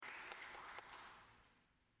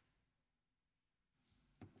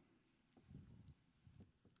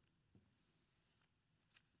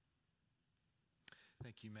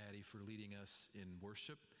Thank you, Maddie, for leading us in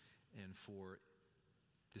worship and for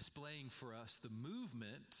displaying for us the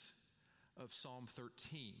movement of Psalm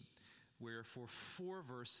 13, where for 4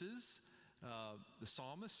 verses, this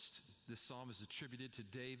psalm is attributed to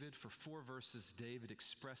David. For 4 verses, David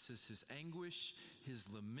expresses his anguish, his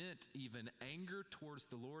lament, even anger towards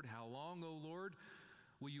the Lord. How long, O Lord,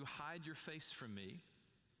 will you hide your face from me?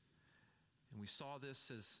 And we saw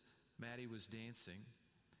this as Maddie was dancing.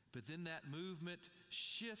 But then that movement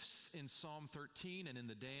shifts in Psalm 13 and in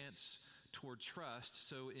the dance toward trust.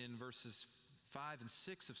 So in verses 5 and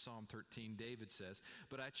 6 of Psalm 13, David says,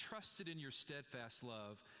 "But I trusted in your steadfast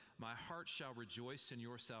love. My heart shall rejoice in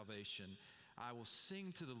your salvation. I will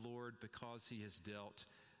sing to the Lord because he has dealt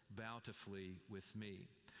bountifully with me."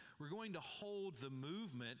 We're going to hold the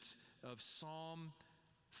movement of Psalm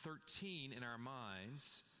 13 in our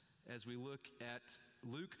minds as we look at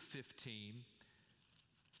Luke 15,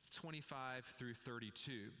 25 through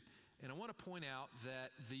 32. And I want to point out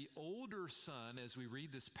that the older son, as we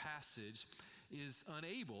read this passage, is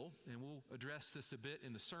unable, and we'll address this a bit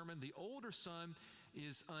in the sermon, the older son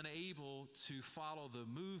is unable to follow the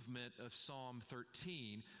movement of Psalm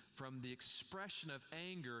 13 from the expression of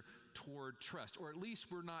anger toward trust, or at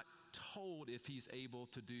least we're not told if he's able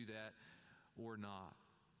to do that or not.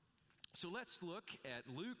 So let's look at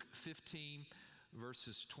Luke 15,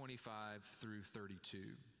 verses 25 through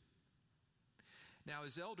 32. "Now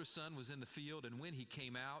his elder son was in the field, and when he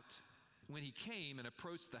came and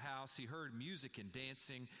approached the house, he heard music and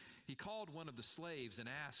dancing. He called one of the slaves and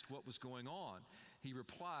asked what was going on. He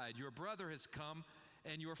replied, 'Your brother has come,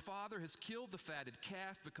 and your father has killed the fatted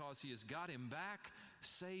calf because he has got him back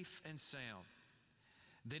safe and sound.'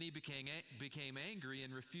 Then he became angry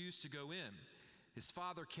and refused to go in. His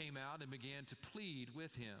father came out and began to plead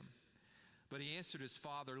with him. But he answered his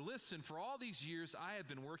father, 'Listen, for all these years I have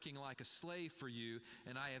been working like a slave for you,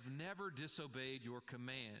 and I have never disobeyed your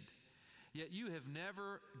command. Yet you have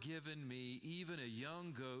never given me even a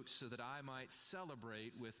young goat so that I might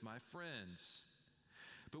celebrate with my friends.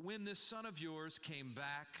 But when this son of yours came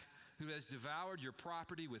back, who has devoured your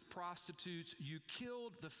property with prostitutes, you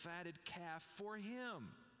killed the fatted calf for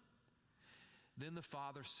him.' Then the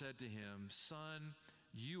father said to him, 'Son,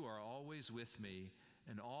 you are always with me,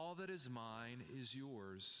 and all that is mine is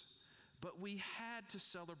yours. But we had to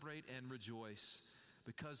celebrate and rejoice,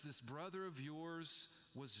 because this brother of yours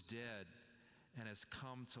was dead and has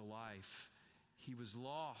come to life. He was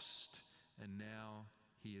lost, and now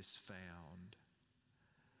he is found.'"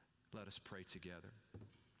 Let us pray together.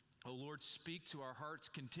 Oh Lord, speak to our hearts,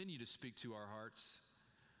 continue to speak to our hearts.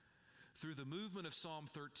 Through the movement of Psalm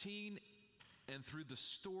 13 and through the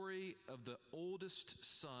story of the oldest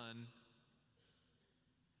son,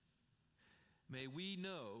 may we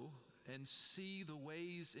know and see the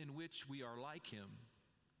ways in which we are like him.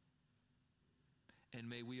 And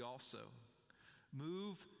may we also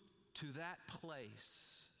move to that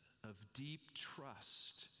place of deep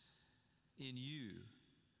trust in you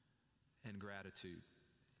and gratitude.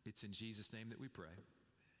 It's in Jesus' name that we pray.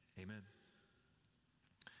 Amen.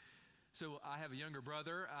 So I have a younger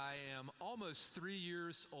brother. I am almost 3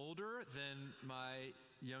 years older than my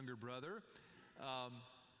younger brother.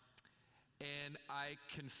 And I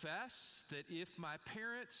confess that if my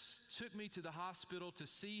parents took me to the hospital to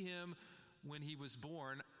see him when he was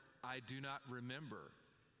born, I do not remember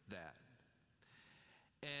that.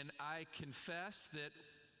 And I confess that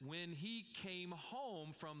when he came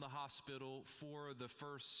home from the hospital for the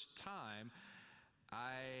first time,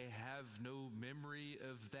 I have no memory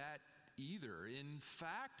of that either. In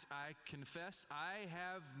fact, I confess I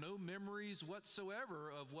have no memories whatsoever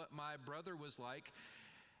of what my brother was like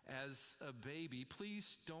as a baby.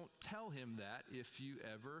 Please don't tell him that if you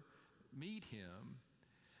ever meet him.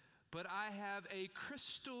 But I have a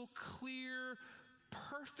crystal clear,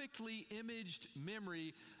 perfectly imaged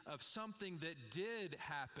memory of something that did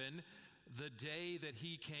happen the day that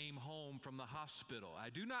he came home from the hospital. I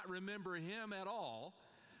do not remember him at all.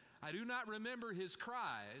 I do not remember his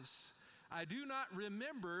cries. I do not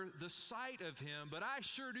remember the sight of him, but I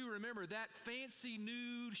sure do remember that fancy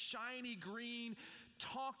new shiny green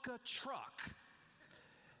Tonka truck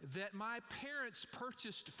that my parents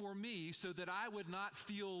purchased for me so that I would not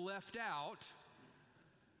feel left out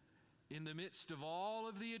in the midst of all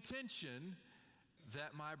of the attention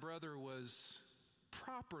that my brother was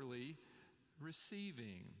properly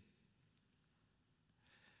receiving.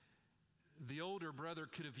 The older brother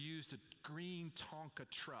could have used a green Tonka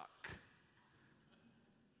truck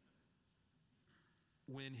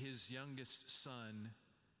when his youngest son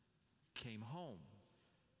came home.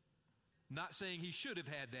 Not saying he should have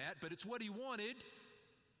had that, but it's what he wanted.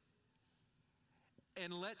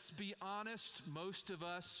 And let's be honest, most of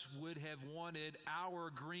us would have wanted our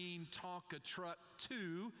green Tonka truck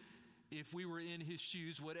too if we were in his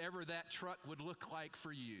shoes, whatever that truck would look like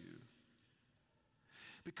for you.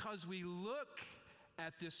 Because we look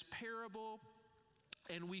at this parable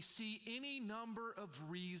and we see any number of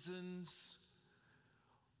reasons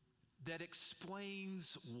that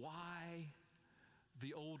explains why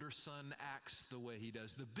the older son acts the way he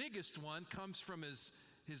does. The biggest one comes from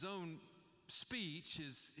his own speech,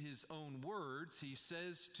 his own words. He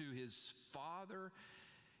says to his father,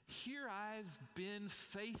 "Here I've been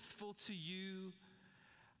faithful to you.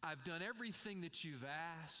 I've done everything that you've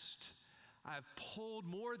asked. I've pulled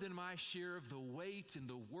more than my share of the weight and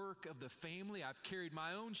the work of the family. I've carried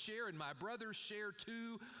my own share and my brother's share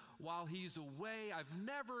too while he's away. I've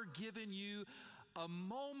never given you a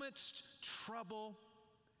moment's trouble."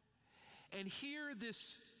 And here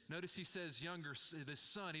notice he says this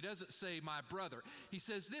son. He doesn't say my brother. He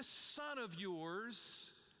says this son of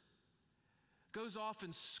yours goes off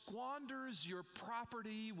and squanders your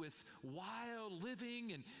property with wild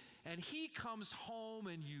living, and he comes home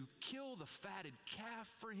and you kill the fatted calf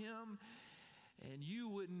for him, and you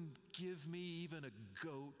wouldn't give me even a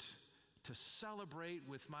goat to celebrate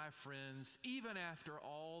with my friends, even after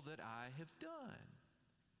all that I have done.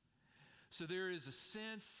 So there is a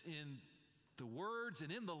sense in the words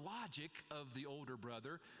and in the logic of the older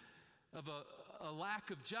brother of a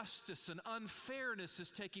lack of justice and unfairness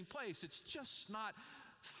is taking place. It's just not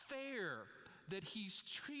fair that he's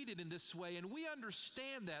treated in this way. And we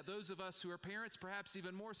understand that. Those of us who are parents, perhaps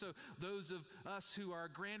even more so those of us who are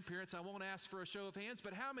grandparents. I won't ask for a show of hands,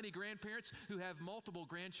 but how many grandparents who have multiple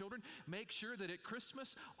grandchildren make sure that at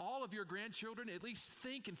Christmas all of your grandchildren at least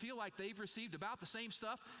think and feel like they've received about the same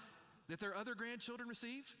stuff that their other grandchildren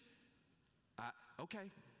received?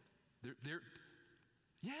 Okay.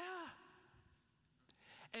 Yeah.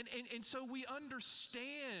 And so we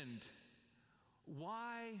understand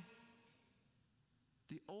why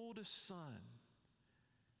the oldest son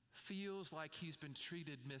feels like he's been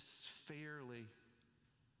treated misfairly.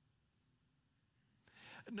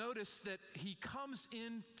 Notice that he comes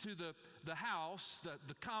into the house,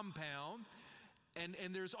 the compound,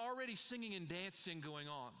 and there's already singing and dancing going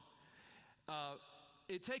on.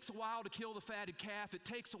 It takes a while to kill the fatted calf. It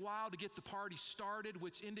takes a while to get the party started,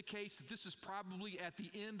 which indicates that this is probably at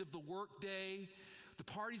the end of the workday. The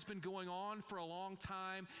party's been going on for a long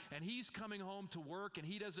time, and he's coming home to work, and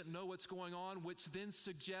he doesn't know what's going on, which then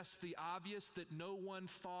suggests the obvious that no one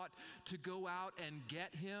thought to go out and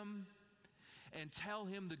get him and tell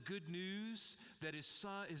him the good news that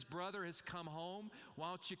his brother has come home. Why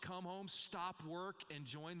don't you come home, stop work, and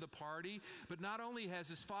join the party? But not only has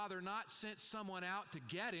his father not sent someone out to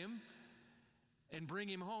get him and bring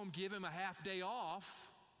him home, give him a half day off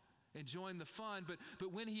and join the fun,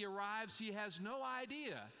 but when he arrives, he has no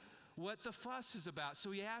idea what the fuss is about.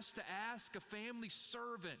 So he has to ask a family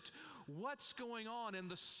servant, what's going on? And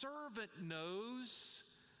the servant knows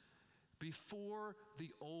before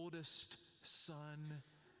the oldest son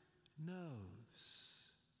knows.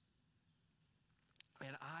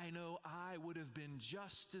 And I know I would have been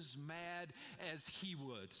just as mad as he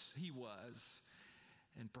was.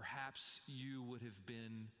 And perhaps you would have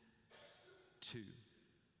been too.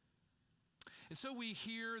 And so we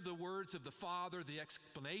hear the words of the father, the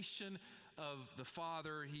explanation of the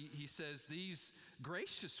father. He says these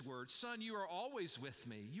gracious words, "Son, you are always with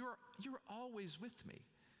me. You are always with me.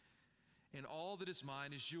 And all that is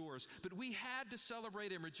mine is yours. But we had to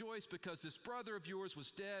celebrate and rejoice because this brother of yours was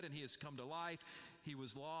dead and he has come to life. He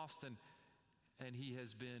was lost and he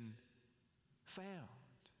has been found."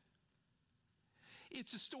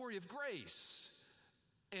 It's a story of grace.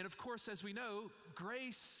 And of course, as we know,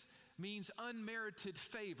 grace means unmerited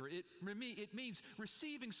favor. It means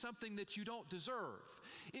receiving something that you don't deserve.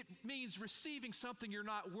 It means receiving something you're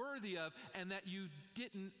not worthy of and that you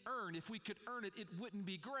didn't earn. If we could earn it, it wouldn't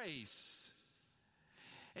be grace.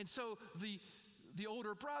 And so the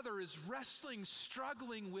older brother is wrestling,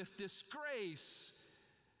 struggling with this grace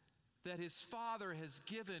that his father has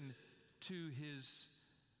given to his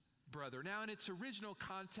brother. Now, in its original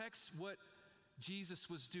context, what Jesus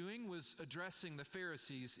was doing was addressing the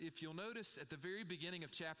Pharisees. If you'll notice at the very beginning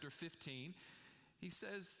of chapter 15, he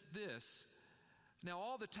says this, "Now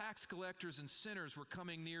all the tax collectors and sinners were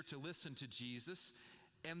coming near to listen to Jesus,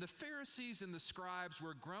 and the Pharisees and the scribes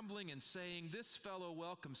were grumbling and saying, 'This fellow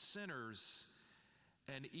welcomes sinners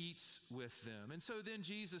and eats with them. And so then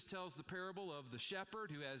Jesus tells the parable of the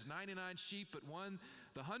shepherd who has 99 sheep, but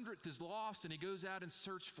the 100th is lost, and he goes out and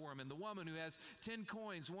searches for him. And the woman who has 10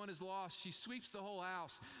 coins, one is lost. She sweeps the whole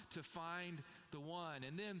house to find the one.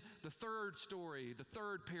 And then the third story, the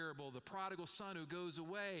third parable, the prodigal son who goes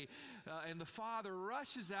away, and the father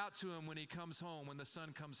rushes out to him when he comes home, when the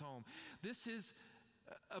son comes home. This is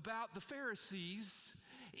about the Pharisees'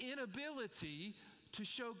 inability to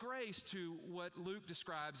show grace to what Luke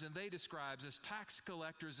describes and they describes as tax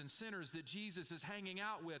collectors and sinners that Jesus is hanging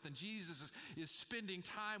out with and Jesus is spending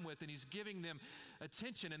time with, and he's giving them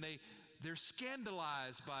attention, and they're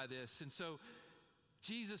scandalized by this. And so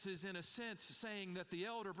Jesus is in a sense saying that the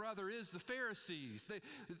elder brother is the Pharisees.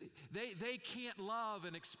 They can't love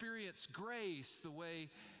and experience grace the way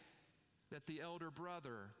that the elder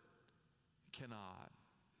brother cannot.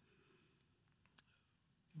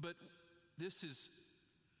 But this is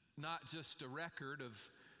not just a record of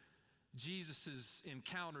Jesus'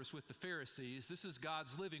 encounters with the Pharisees. This is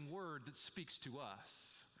God's living word that speaks to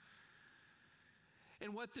us.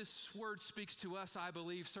 And what this word speaks to us, I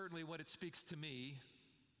believe, certainly what it speaks to me,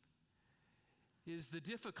 is the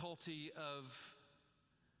difficulty of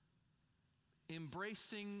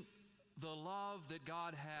embracing the love that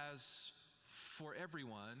God has for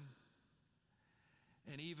everyone,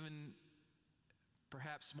 and even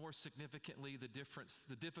perhaps more significantly,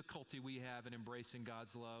 the difficulty we have in embracing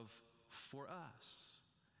God's love for us.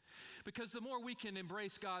 Because the more we can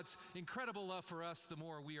embrace God's incredible love for us, the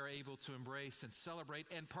more we are able to embrace and celebrate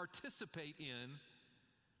and participate in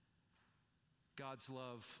God's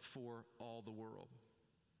love for all the world.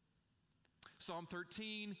 Psalm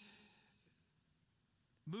 13,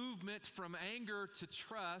 movement from anger to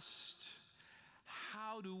trust.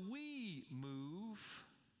 How do we move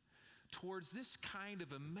towards this kind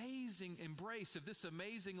of amazing embrace of this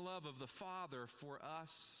amazing love of the Father for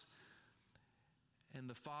us, and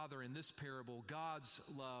the Father in this parable, God's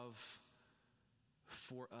love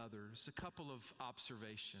for others? A couple of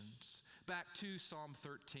observations. Back to Psalm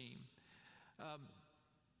 13.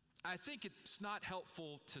 I think it's not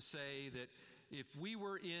helpful to say that if we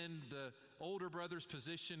were in the older brother's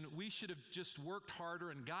position, we should have just worked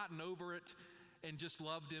harder and gotten over it and just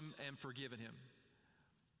loved him and forgiven him.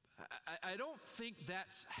 I don't think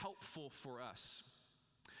that's helpful for us.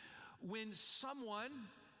 When someone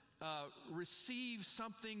receives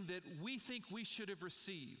something that we think we should have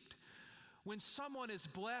received, when someone is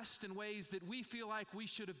blessed in ways that we feel like we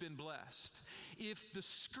should have been blessed, if the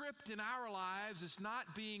script in our lives is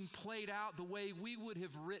not being played out the way we would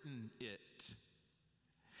have written it,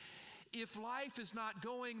 if life is not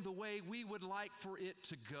going the way we would like for it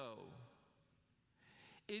to go,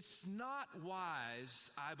 it's not wise,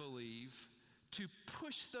 I believe, to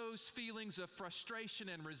push those feelings of frustration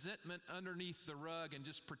and resentment underneath the rug and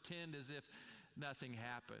just pretend as if nothing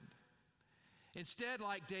happened. Instead,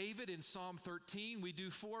 like David in Psalm 13, we do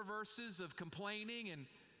 4 verses of complaining and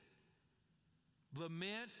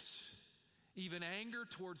lament, even anger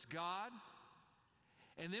towards God.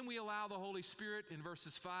 And then we allow the Holy Spirit in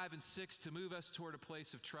verses 5 and 6 to move us toward a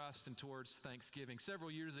place of trust and towards thanksgiving.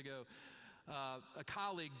 Several years ago, a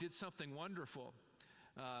colleague did something wonderful.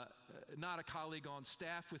 Not a colleague on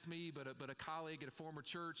staff with me, but a colleague at a former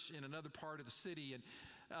church in another part of the city, and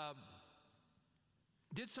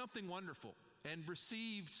did something wonderful and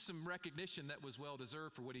received some recognition that was well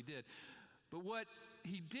deserved for what he did. But what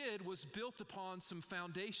he did was built upon some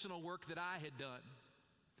foundational work that I had done.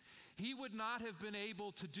 He would not have been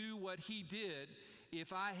able to do what he did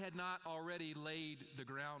if I had not already laid the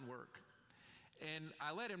groundwork. And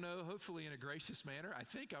I let him know, hopefully in a gracious manner. I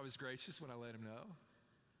think I was gracious when I let him know.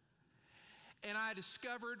 And I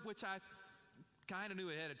discovered, which I kind of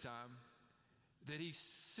knew ahead of time, that he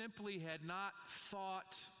simply had not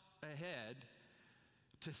thought ahead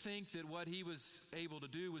to think that what he was able to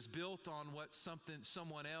do was built on what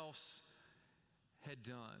someone else had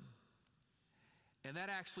done. And that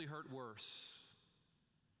actually hurt worse.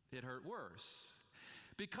 It hurt worse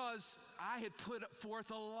because I had put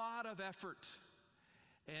forth a lot of effort,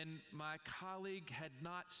 and my colleague had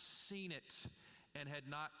not seen it and had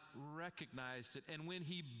not recognized it. And when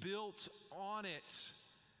he built on it,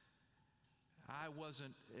 I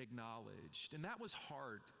wasn't acknowledged. And that was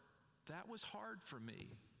hard. That was hard for me.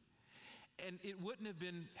 And it wouldn't have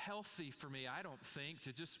been healthy for me, I don't think,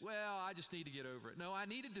 to just, I just need to get over it. No, I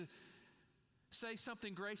needed to say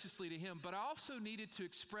something graciously to him, but I also needed to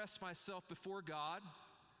express myself before God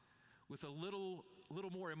with a little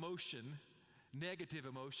more emotion, negative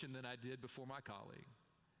emotion, than I did before my colleague.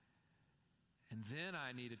 And then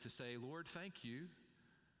I needed to say, Lord, thank you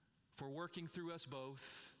for working through us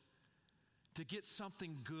both to get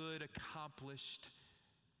something good accomplished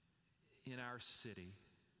in our city.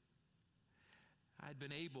 I'd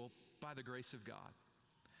been able, by the grace of God,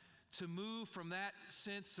 to move from that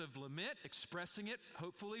sense of lament, expressing it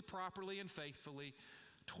hopefully properly and faithfully,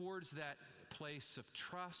 towards that place of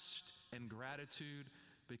trust and gratitude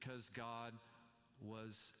because God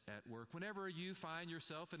was at work. Whenever you find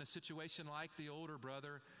yourself in a situation like the older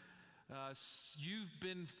brother, you've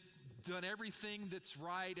done everything that's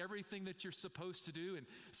right, everything that you're supposed to do, and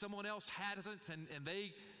someone else hasn't, and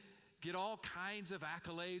they get all kinds of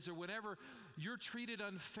accolades, or whenever you're treated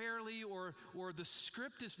unfairly, or the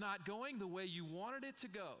script is not going the way you wanted it to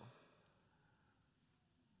go.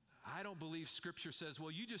 I don't believe Scripture says,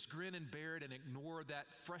 well, you just grin and bear it and ignore that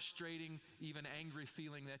frustrating, even angry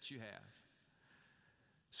feeling that you have.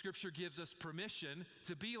 Scripture gives us permission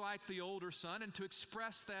to be like the older son and to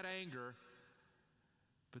express that anger.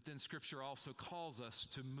 But then Scripture also calls us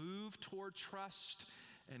to move toward trust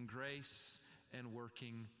and grace and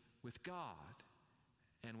working with God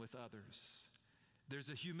and with others. There's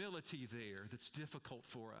a humility there that's difficult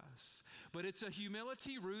for us. But it's a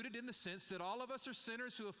humility rooted in the sense that all of us are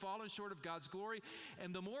sinners who have fallen short of God's glory.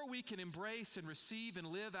 And the more we can embrace and receive and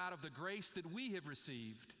live out of the grace that we have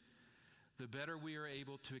received, the better we are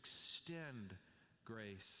able to extend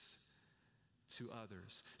grace to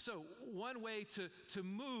others. So one way to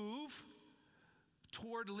move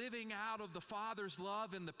toward living out of the Father's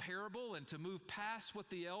love in the parable and to move past what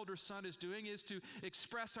the elder son is doing is to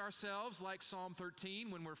express ourselves like Psalm 13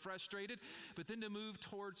 when we're frustrated, but then to move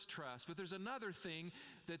towards trust. But there's another thing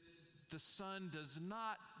that the son does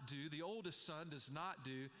not do, the oldest son does not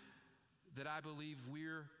do, that I believe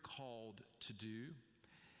we're called to do,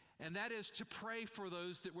 and that is to pray for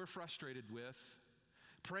those that we're frustrated with.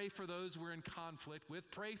 Pray for those we're in conflict with.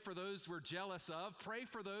 Pray for those we're jealous of. Pray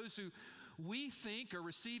for those who we think are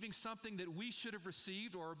receiving something that we should have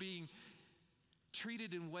received or are being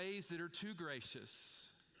treated in ways that are too gracious.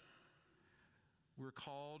 We're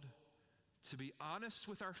called to be honest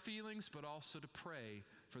with our feelings, but also to pray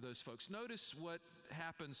for those folks. Notice what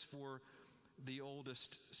happens for the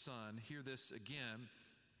oldest son. Hear this again.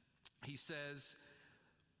 He says,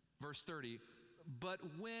 verse 30, but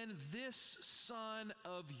when this son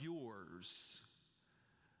of yours,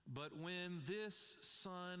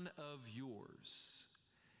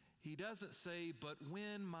 he doesn't say, but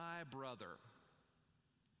when my brother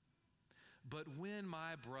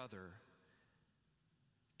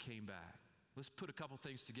came back. Let's put a couple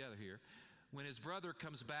things together here. When his brother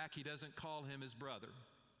comes back, he doesn't call him his brother.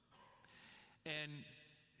 And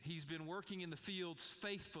he's been working in the fields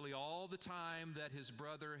faithfully all the time that his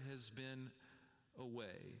brother has been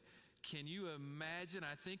away. Can you imagine?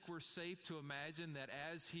 I think we're safe to imagine that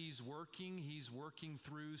as he's working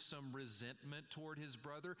through some resentment toward his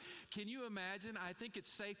brother. Can you imagine? I think it's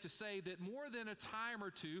safe to say that more than a time or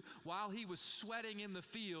two, while he was sweating in the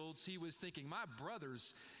fields, he was thinking, my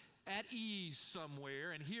brother's at ease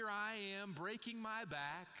somewhere, and here I am breaking my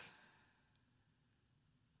back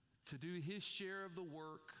to do his share of the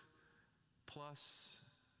work plus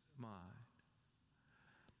mine.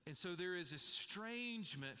 And so there is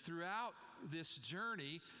estrangement throughout this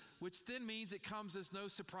journey, which then means it comes as no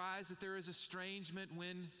surprise that there is estrangement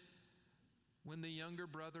when the younger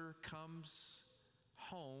brother comes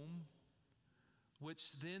home,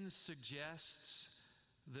 which then suggests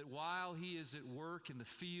that while he is at work in the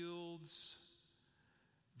fields,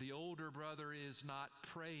 the older brother is not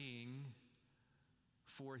praying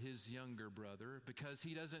for his younger brother, because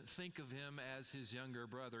he doesn't think of him as his younger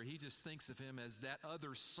brother. He just thinks of him as that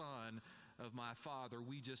other son of my father.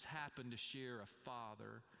 We just happen to share a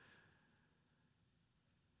father.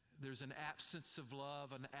 There's an absence of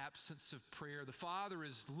love, an absence of prayer. The father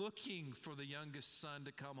is looking for the youngest son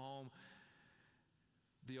to come home.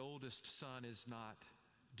 The oldest son is not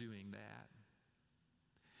doing that.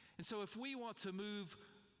 And so if we want to move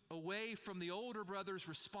away from the older brother's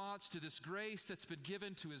response to this grace that's been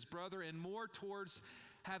given to his brother and more towards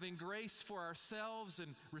having grace for ourselves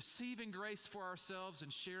and receiving grace for ourselves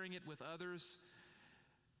and sharing it with others,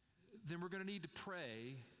 then we're going to need to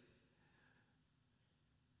pray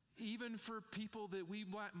even for people that we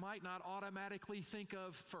might not automatically think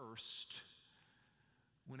of first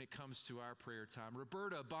when it comes to our prayer time.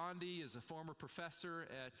 Roberta Bondi is a former professor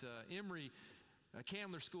at Emory,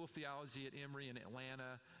 Candler School of Theology at Emory in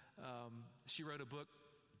Atlanta. She wrote a book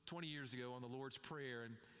 20 years ago on the Lord's Prayer,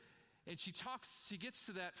 and she gets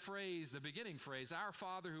to that phrase, the beginning phrase, our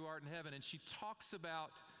Father who art in heaven, and she talks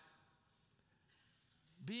about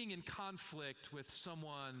being in conflict with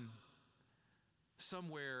someone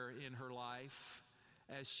somewhere in her life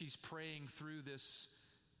as she's praying through this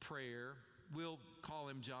prayer. we'll call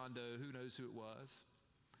him John Doe. Who knows who it was?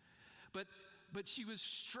 But she was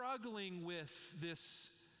struggling with this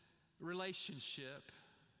relationship.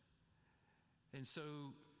 And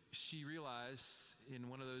so she realized in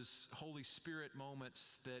one of those Holy Spirit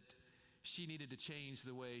moments that she needed to change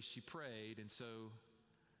the way she prayed. And so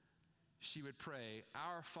she would pray,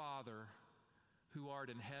 "Our Father who art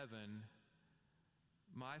in heaven,"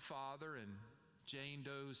 my father and Jane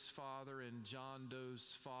Doe's father and John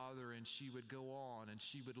Doe's father, and she would go on and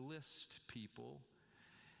she would list people.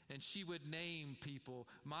 And she would name people,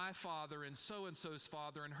 my father and so-and-so's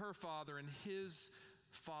father and her father and his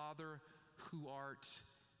Father who art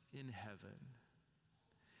in heaven.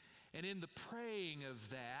 And in the praying of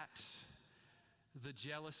that, the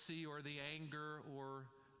jealousy or the anger or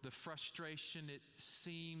the frustration, it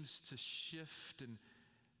seems to shift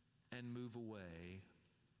and move away.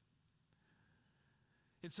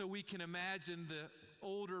 And so we can imagine the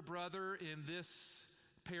older brother in this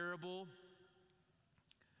parable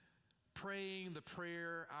praying the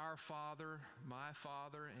prayer, "Our Father, my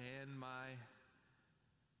Father, and my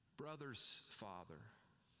brother's Father,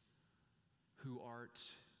 who art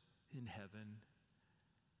in heaven,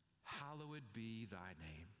 hallowed be thy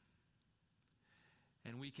name."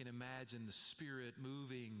 And we can imagine the Spirit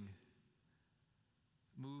moving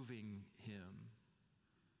him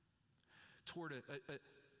toward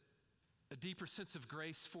a deeper sense of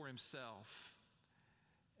grace for himself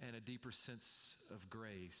and a deeper sense of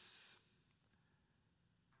grace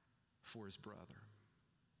for his brother.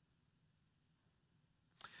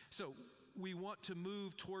 So we want to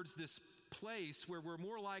move towards this place where we're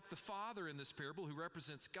more like the father in this parable, who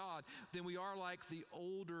represents God, than we are like the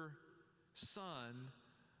older son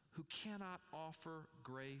who cannot offer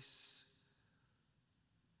grace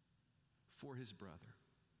for his brother.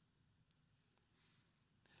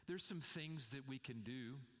 There's some things that we can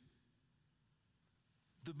do.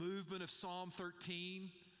 The movement of Psalm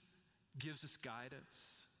 13 gives us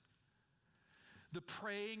guidance. The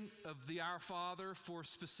praying of the Our Father for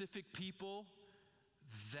specific people,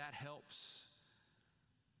 that helps.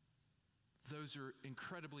 Those are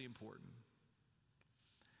incredibly important.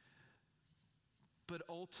 But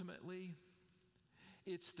ultimately,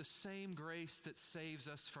 it's the same grace that saves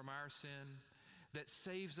us from our sin, that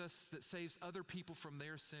saves us, that saves other people from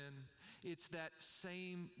their sin. It's that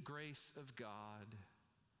same grace of God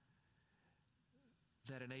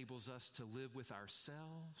that enables us to live with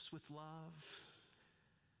ourselves with love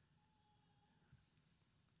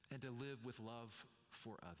and to live with love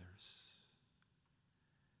for others.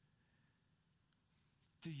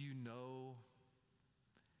 Do you know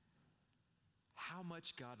how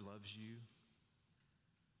much God loves you?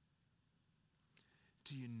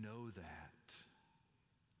 Do you know that?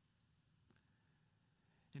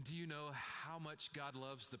 And do you know how much God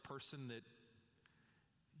loves the person that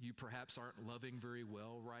you perhaps aren't loving very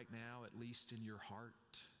well right now, at least in your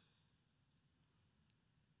heart?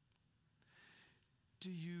 Do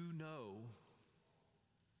you know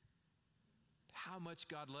how much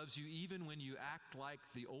God loves you even when you act like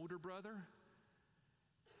the older brother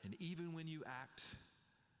and even when you act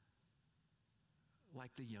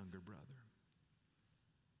like the younger brother?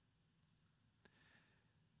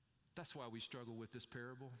 That's why we struggle with this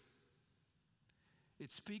parable. It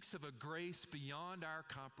speaks of a grace beyond our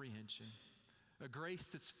comprehension, a grace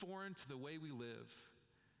that's foreign to the way we live,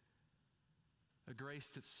 a grace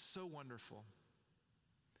that's so wonderful.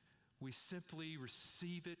 We simply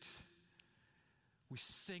receive it, we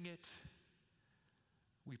sing it,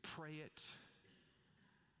 we pray it,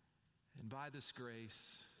 and by this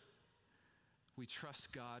grace, we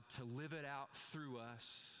trust God to live it out through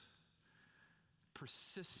us.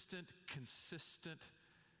 Persistent, consistent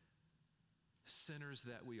sinners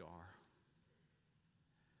that we are.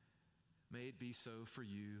 May it be so for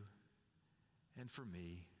you and for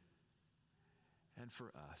me and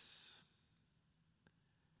for us.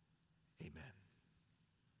 Amen.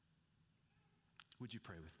 Would you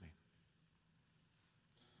pray with me?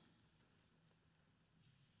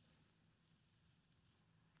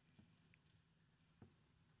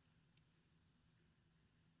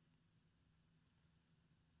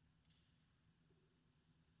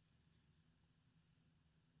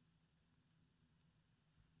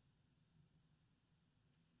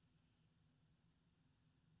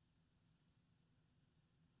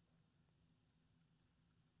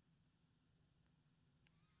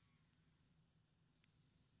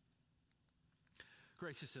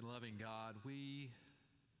 Gracious and loving God, we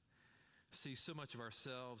see so much of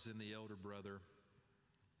ourselves in the elder brother,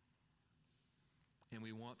 and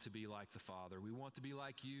we want to be like the Father. We want to be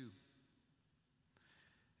like you.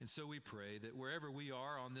 And so we pray that wherever we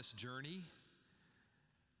are on this journey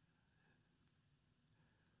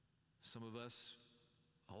Some of us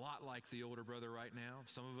a lot like the older brother right now.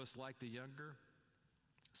 Some of us like the younger.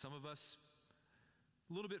 Some of us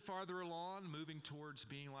a little bit farther along, moving towards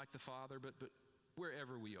being like the Father. But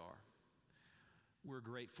wherever we are, we're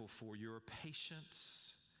grateful for your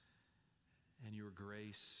patience and your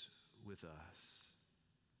grace with us.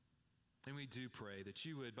 And we do pray that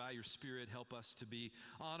you would, by your Spirit, help us to be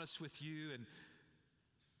honest with you and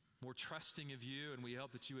more trusting of you. And we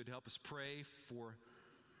hope that you would help us pray for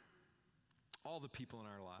all the people in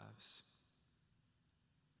our lives.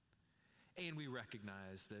 And we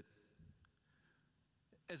recognize that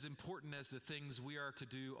as important as the things we are to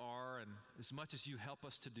do are, and as much as you help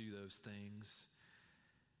us to do those things,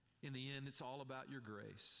 in the end, it's all about your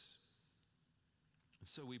grace. And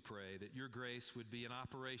so we pray that your grace would be in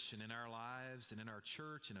operation in our lives and in our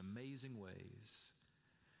church in amazing ways,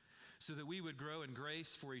 so that we would grow in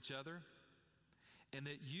grace for each other, and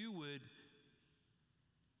that you would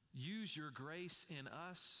use your grace in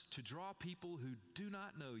us to draw people who do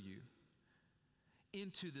not know you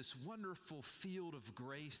into this wonderful field of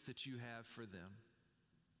grace that you have for them.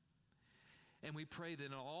 And we pray that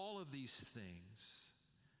in all of these things,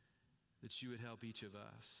 that you would help each of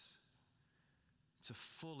us to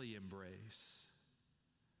fully embrace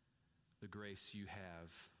the grace you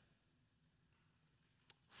have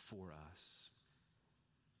for us.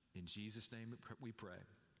 In Jesus' name we pray.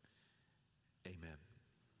 Amen.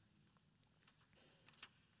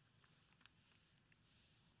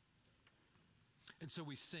 And so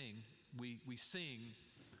we sing. We sing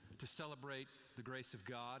to celebrate the grace of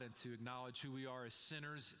God and to acknowledge who we are as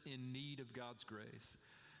sinners in need of God's grace.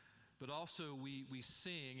 But also we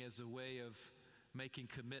sing as a way of making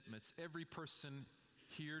commitments. Every person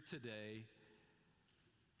here today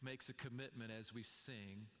makes a commitment as we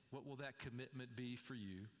sing. What will that commitment be for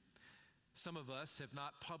you? Some of us have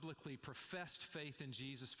not publicly professed faith in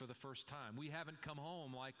Jesus for the first time. We haven't come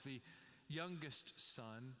home like the youngest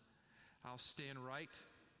son. I'll stand right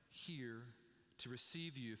here to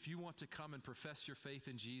receive you if you want to come and profess your faith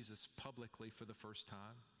in Jesus publicly for the first time.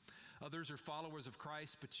 Others are followers of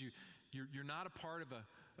Christ, but you're not a part of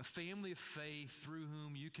a family of faith through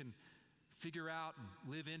whom you can figure out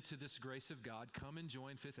and live into this grace of God. Come and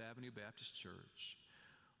join Fifth Avenue Baptist Church.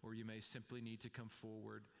 Or you may simply need to come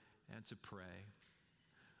forward and to pray.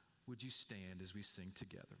 Would you stand as we sing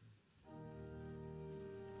together?